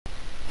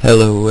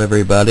Hello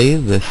everybody,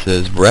 this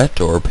is Brett,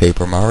 or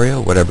Paper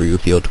Mario, whatever you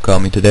feel to call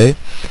me today.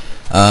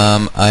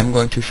 I'm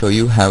going to show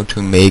you how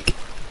to make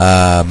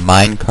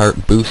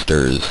minecart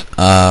boosters.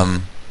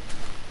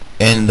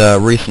 In the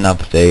recent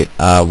update,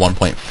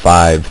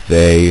 1.5,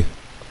 they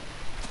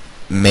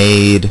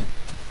made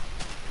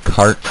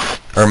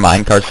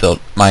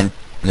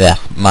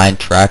mine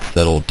tracks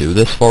that'll do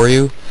this for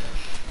you.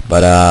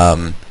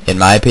 But in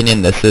my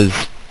opinion, this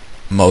is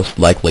most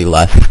likely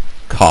less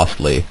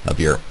costly of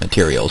your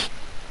materials.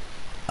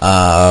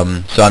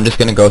 So I'm just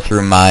going to go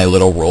through my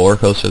little roller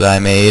coaster that I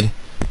made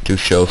to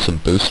show some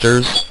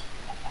boosters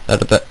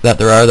that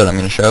there are that I'm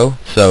going to show.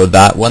 So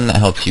that one that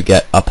helps you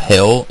get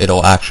uphill,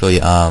 it'll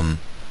actually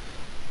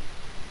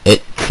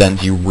it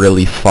sends you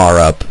really far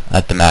up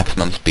at the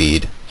maximum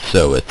speed.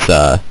 So it's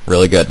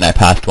really good. And I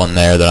passed one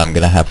there that I'm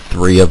going to have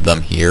 3 of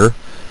them here.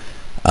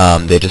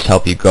 They just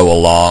help you go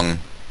along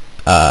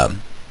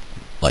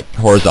like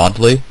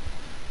horizontally.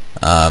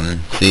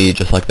 See,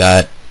 just like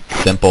that.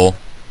 Simple.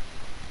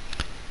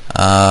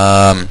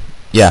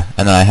 Yeah,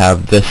 and then I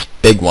have this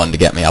big one to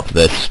get me up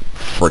this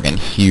friggin'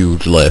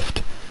 huge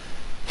lift.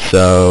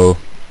 So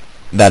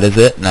that is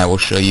it, and I will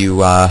show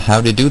you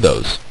how to do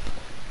those.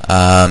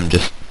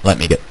 Just let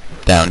me get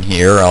down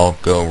here. I'll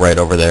go right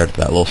over there to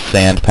that little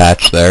sand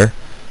patch there,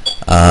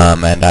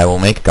 and I will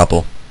make a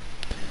couple.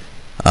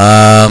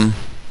 So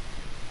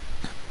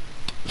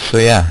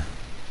yeah.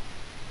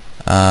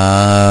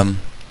 Yeah,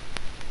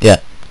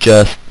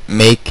 just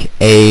make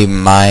a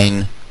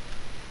minecart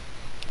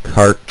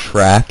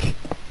track.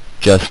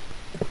 Just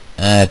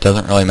it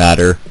doesn't really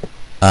matter.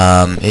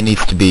 It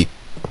needs to be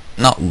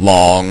not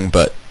long,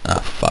 but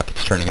fuck,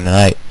 it's turning into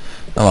night.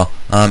 Oh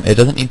well. It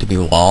doesn't need to be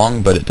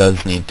long, but it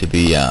does need to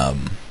be I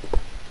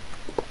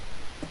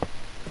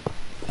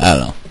don't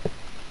know.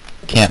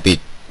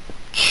 It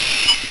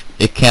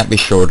can't be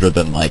shorter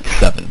than like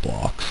 7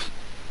 blocks.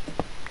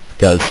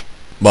 Because,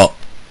 well,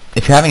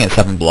 if you're having it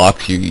 7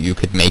 blocks, you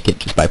could make it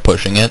just by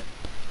pushing it.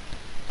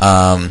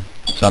 So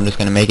I'm just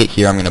going to make it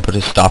here. I'm going to put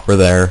a stopper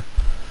there,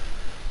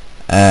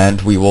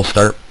 and we will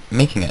start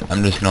making it.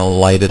 I'm just going to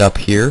light it up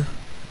here.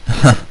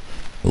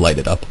 Light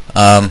it up.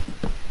 Kind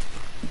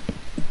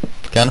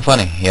of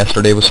funny.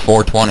 Yesterday was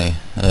 420.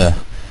 I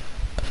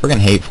friggin'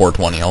 hate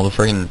 420. All the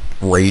friggin'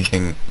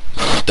 raging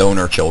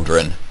stoner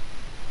children.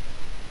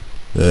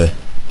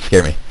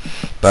 Scare me.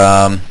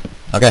 But,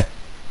 okay.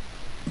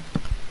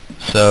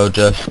 So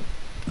just,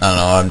 I don't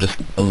know, I'm just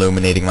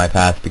illuminating my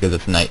path because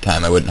it's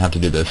nighttime. I wouldn't have to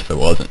do this if it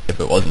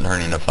wasn't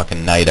turning into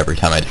fucking night every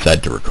time I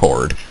decide to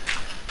record.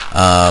 So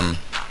I'm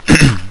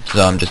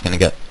just gonna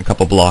get a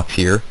couple blocks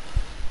here.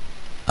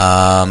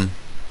 So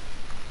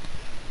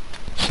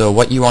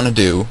what you want to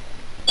do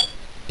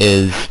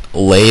is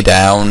lay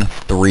down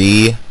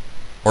 3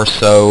 or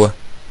so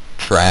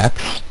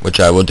tracks, which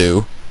I will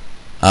do,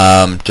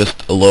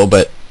 just a little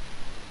bit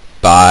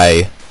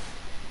by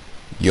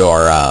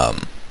your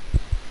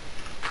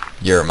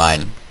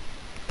mine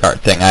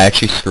cart thing. I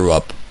actually screw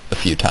up a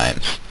few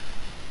times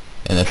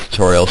in this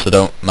tutorial, so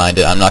don't mind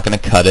it. I'm not gonna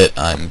cut it.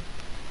 I'm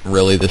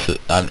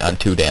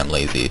too damn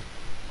lazy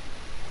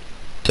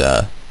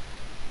to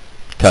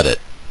cut it.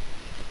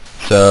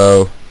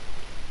 So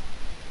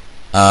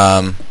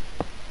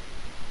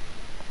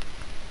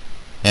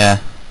yeah.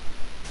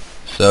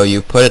 So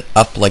you put it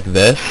up like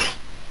this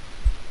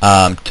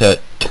to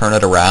turn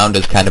it around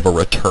as kind of a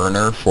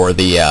returner for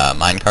the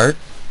minecart.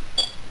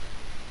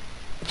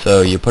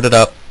 So you put it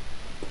up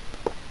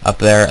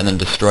there and then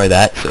destroy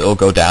that, so it'll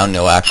go down and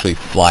it'll actually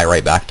fly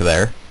right back to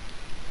there.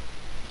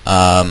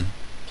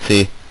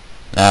 See,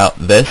 now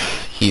this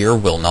here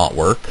will not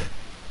work.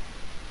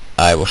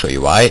 I will show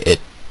you why.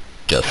 It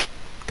just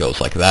goes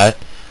like that.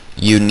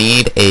 You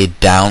need a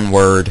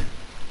downward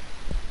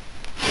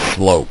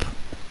slope.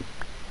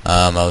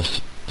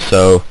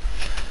 So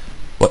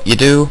what you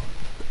do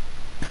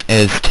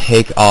is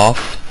take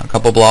off a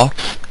couple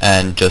blocks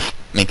and just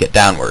make it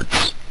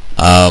downwards.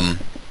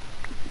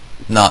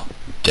 Not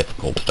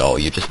difficult at all.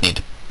 You just need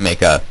to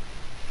make a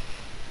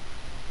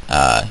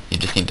you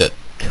just need to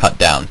cut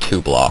down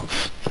 2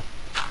 blocks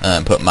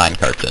and put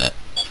minecarts in it,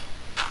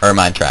 or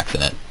mine tracks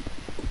in it.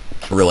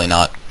 It's really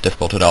not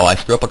difficult at all. I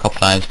screw up a couple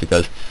times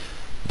because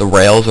the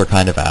rails are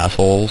kind of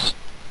assholes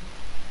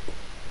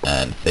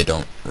and they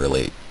don't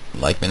really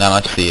like me that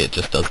much. See, it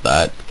just does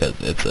that because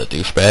it's a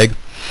douchebag.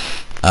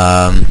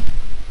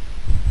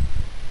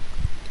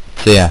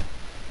 So yeah,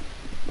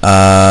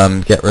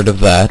 get rid of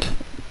that.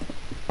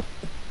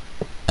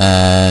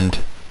 And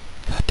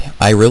goddamn,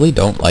 I really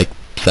don't like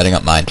setting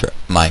up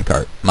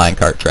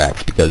minecart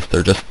tracks because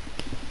they're just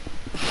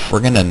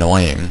friggin'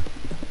 annoying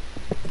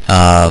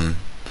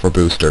for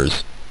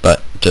boosters.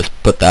 But just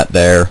put that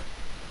there.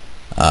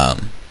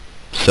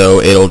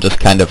 So it'll just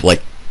kind of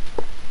like,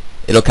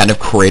 it'll kind of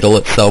cradle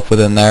itself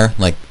within there.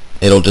 Like,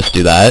 it'll just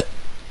do that.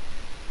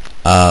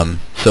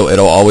 So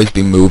it'll always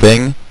be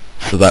moving,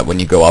 so that when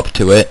you go up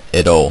to it,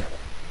 it'll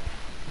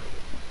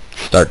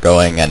start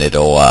going and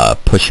it'll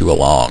push you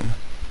along.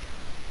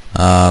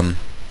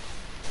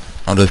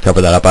 I'll just cover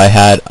that up. I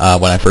had,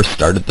 when I first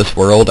started this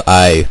world,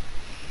 I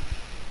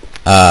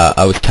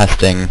I was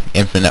testing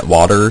infinite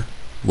water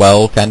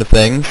well kind of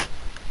things.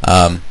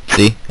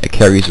 See, it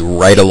carries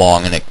right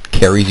along, and it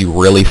carries you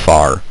really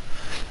far.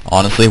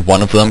 Honestly,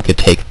 one of them could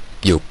take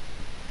you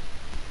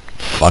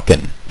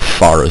fucking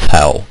far as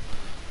hell.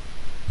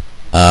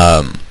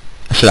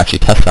 I should actually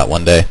test that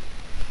one day,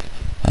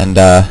 and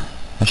I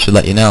should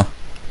let you know.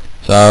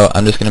 So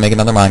I'm just gonna make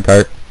another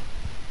minecart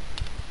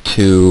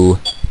to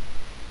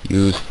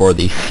use for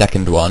the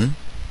second one.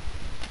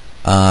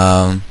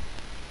 I'm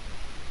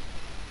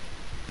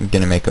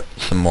gonna make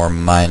some more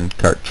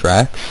minecart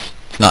tracks.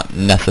 It's not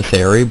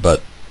necessary,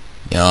 but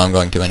you know, I'm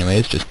going to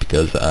anyways, just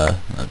because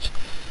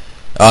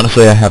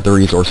honestly I have the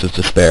resources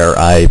to spare.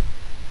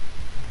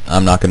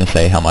 I'm not gonna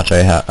say how much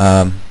I have.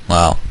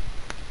 Well,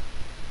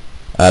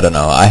 I don't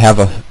know. I have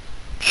a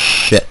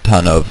shit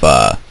ton of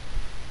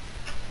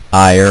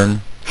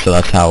iron, so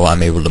that's how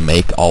I'm able to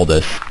make all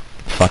this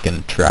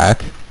fucking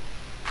track.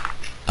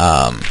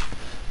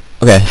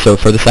 Okay, so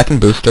for the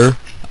second booster,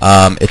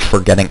 it's for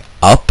getting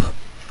up,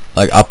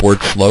 like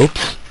upward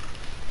slopes,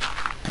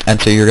 and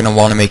so you're gonna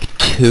want to make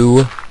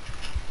two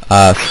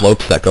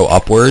slopes that go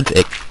upwards.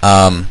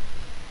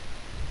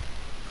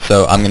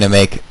 So I'm gonna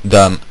make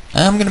them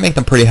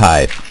pretty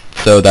high,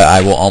 so that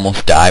I will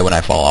almost die when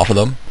I fall off of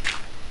them.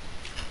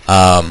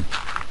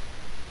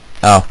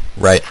 Oh,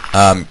 right.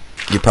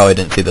 You probably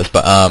didn't see this,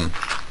 but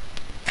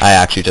I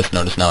actually just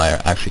noticed now. I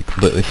actually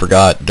completely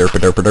forgot.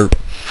 Derp.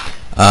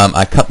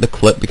 I cut the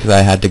clip because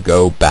I had to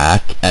go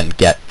back and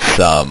get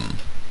some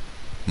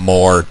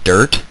more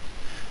dirt,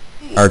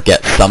 or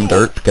get some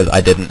dirt, because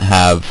I didn't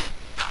have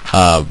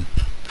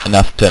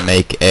enough to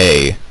make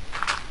a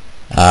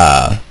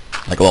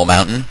like a little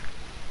mountain.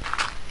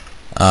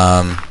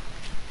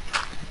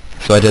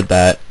 So I did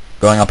that.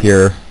 Going up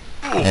here,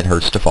 it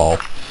hurts to fall.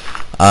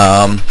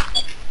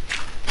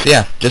 So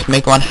yeah, just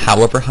make one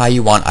however high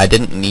you want. I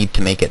didn't need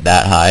to make it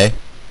that high,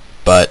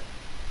 but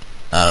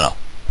I don't know.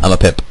 I'm a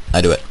pimp.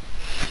 I do it.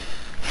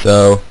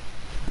 So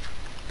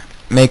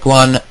make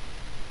one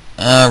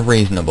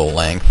reasonable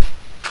length,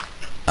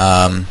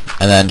 and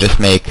then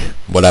just make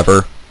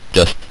whatever.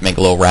 Just make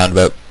a little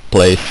roundabout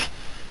place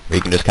where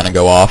you can just kind of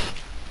go off.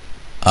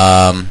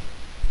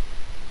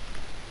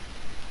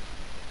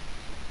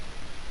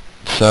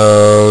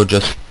 So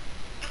just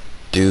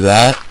do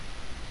that.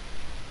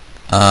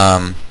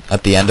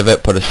 At the end of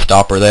it, put a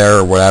stopper there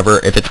or whatever.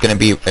 If it's gonna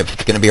be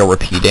a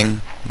repeating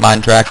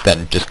mine track,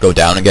 then just go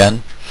down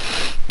again.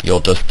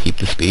 You'll just keep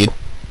the speed.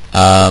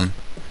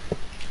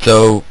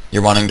 So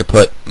you're wanting to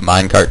put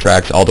minecart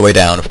tracks all the way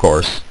down, of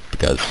course,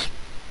 because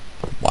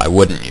why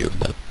wouldn't you?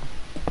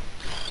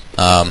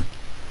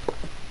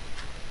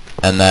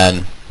 And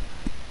then,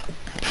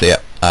 so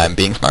yeah, I'm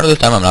being smarter this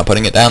time. I'm not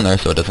putting it down there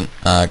so it doesn't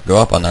go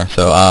up on there.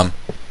 So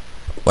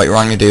what you're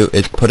wanting to do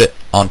is put it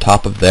on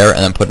top of there, and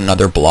then put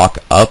another block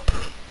up.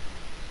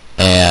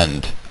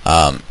 And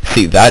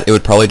see that it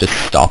would probably just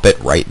stop it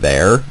right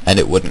there, and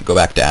it wouldn't go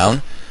back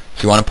down.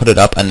 So you want to put it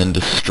up and then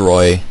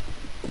destroy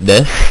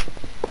this,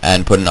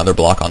 and put another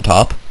block on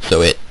top,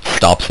 so it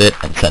stops it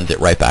and sends it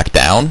right back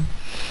down.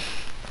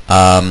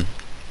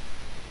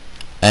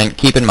 And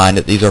keep in mind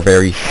that these are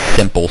very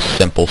simple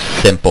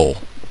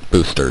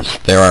boosters.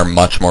 There are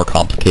much more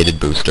complicated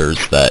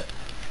boosters that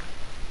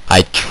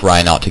I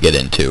try not to get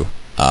into.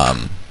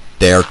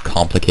 They're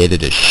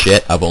complicated as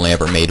shit. I've only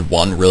ever made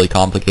one really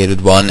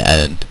complicated one,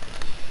 and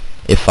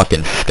it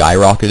fucking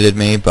skyrocketed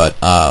me, but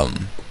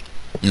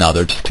no,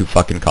 they're just too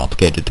fucking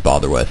complicated to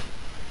bother with.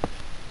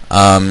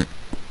 So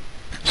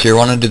you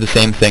want to do the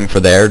same thing for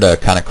there, to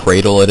kind of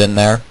cradle it in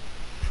there.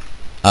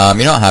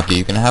 You don't have to.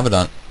 You can have it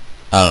on,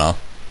 I don't know.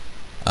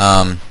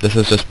 This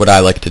is just what I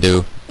like to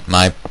do.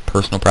 My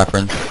personal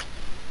preference.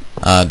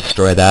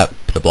 Destroy that.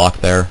 Put a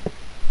block there.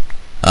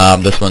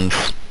 This one's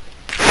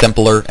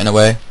simpler in a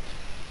way.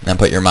 Then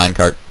put your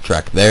minecart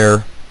track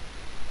there.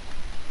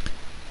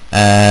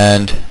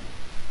 And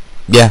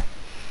yeah.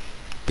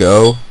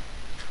 Go.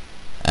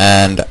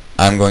 And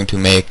I'm going to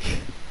make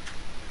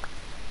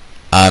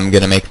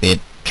the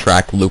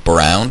track loop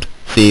around.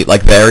 See,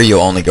 like there, you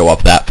only go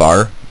up that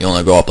far. You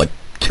only go up like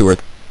 2 or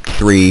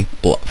 3,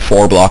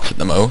 4 blocks at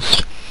the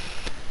most.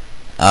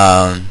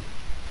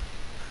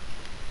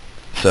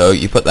 So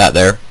you put that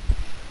there,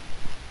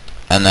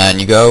 and then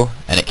you go,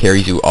 and it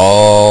carries you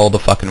all the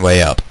fucking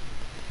way up.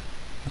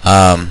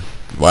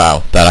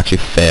 Wow, that actually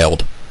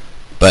failed,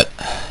 but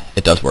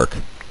it does work.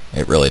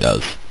 It really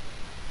does.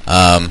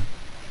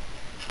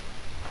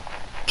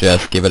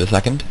 Just give it a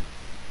second.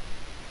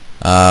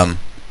 I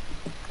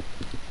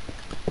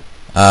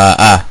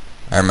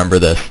remember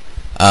this.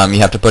 You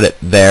have to put it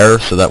there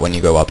so that when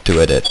you go up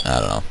to it, I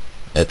don't know,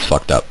 it's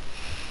fucked up.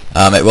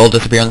 It will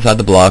disappear inside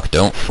the block.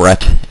 Don't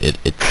fret.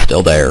 It's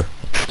still there.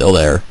 It's still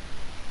there.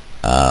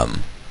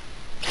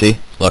 See?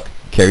 Look.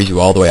 It carries you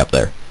all the way up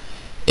there.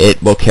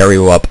 It will carry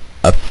you up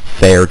a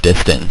fair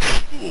distance.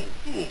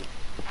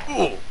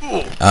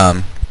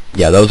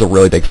 Yeah, that was a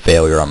really big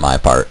failure on my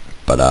part.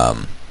 But,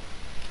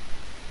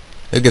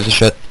 who gives a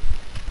shit?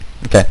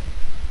 Okay.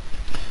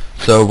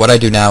 So, what I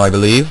do now, I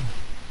believe,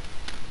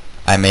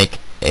 I make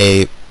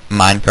a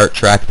minecart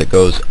track that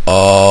goes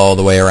all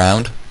the way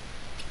around,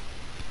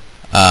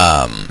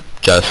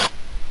 just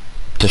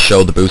to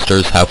show the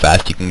boosters how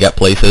fast you can get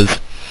places.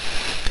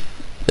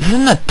 This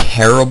isn't a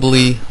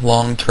terribly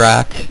long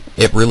track.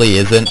 It really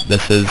isn't.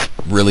 This is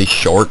really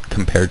short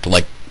compared to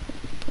like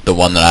the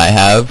one that I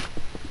have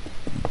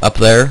up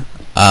there.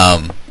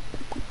 I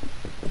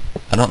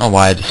don't know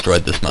why I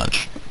destroyed this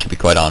much, to be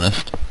quite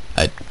honest.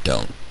 I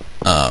don't.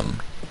 I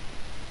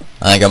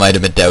think I might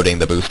have been doubting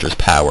the booster's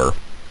power,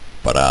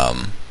 but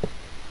oh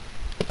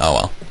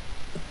well.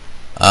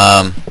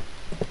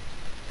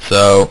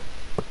 So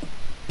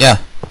yeah.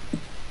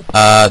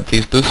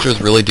 These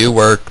boosters really do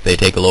work. They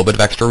take a little bit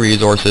of extra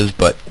resources,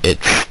 but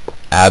it's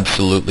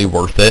absolutely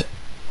worth it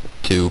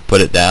to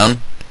put it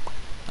down.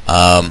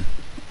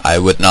 I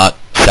would not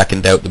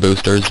second doubt the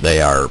boosters.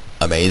 They are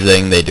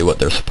amazing. They do what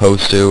they're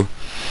supposed to.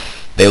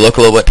 They look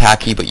a little bit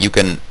tacky, but you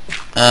can,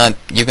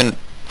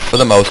 for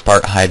the most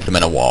part, hide them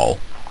in a wall.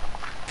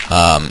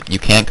 You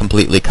can't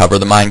completely cover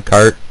the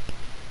minecart,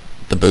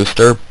 the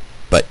booster,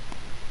 but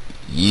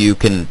you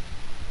can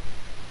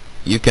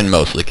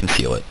mostly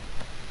conceal it.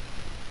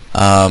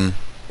 So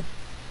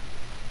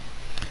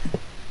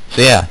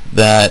yeah,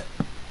 that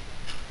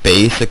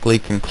basically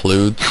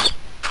concludes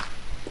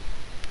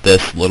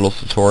this little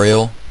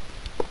tutorial.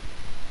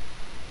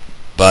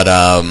 But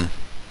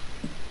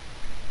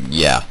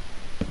yeah.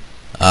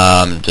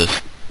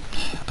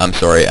 I'm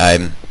sorry,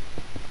 I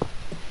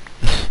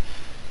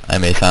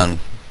may sound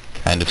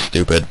kind of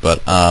stupid,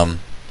 but I'm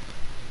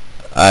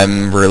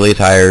really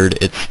tired.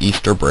 It's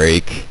Easter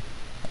break.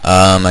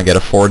 I get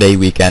a 4-day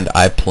weekend.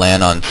 I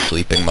plan on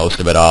sleeping most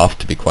of it off,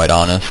 to be quite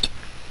honest.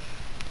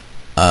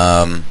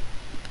 So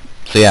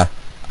yeah,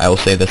 I will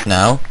say this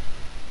now.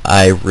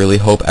 I really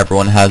hope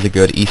everyone has a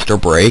good Easter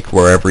break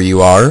wherever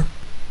you are.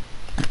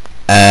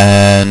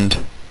 And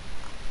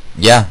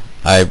yeah,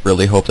 I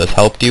really hope this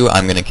helped you.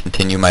 I'm going to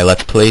continue my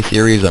Let's Play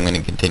series. I'm going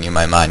to continue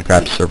my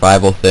Minecraft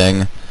survival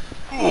thing.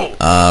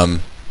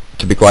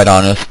 To be quite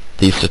honest,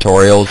 these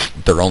tutorials,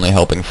 they're only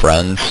helping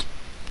friends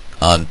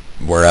on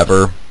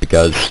wherever,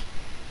 because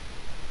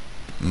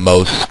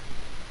most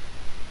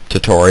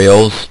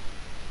tutorials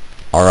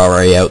are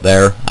already out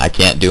there. I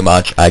can't do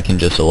much. I can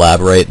just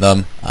elaborate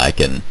them. I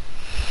can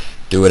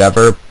do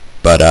whatever,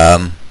 but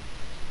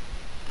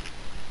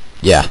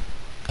yeah.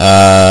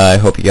 I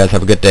hope you guys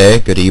have a good day,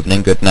 good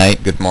evening, good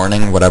night, good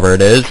morning, whatever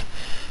it is,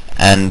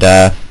 and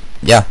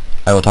yeah,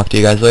 I will talk to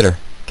you guys later.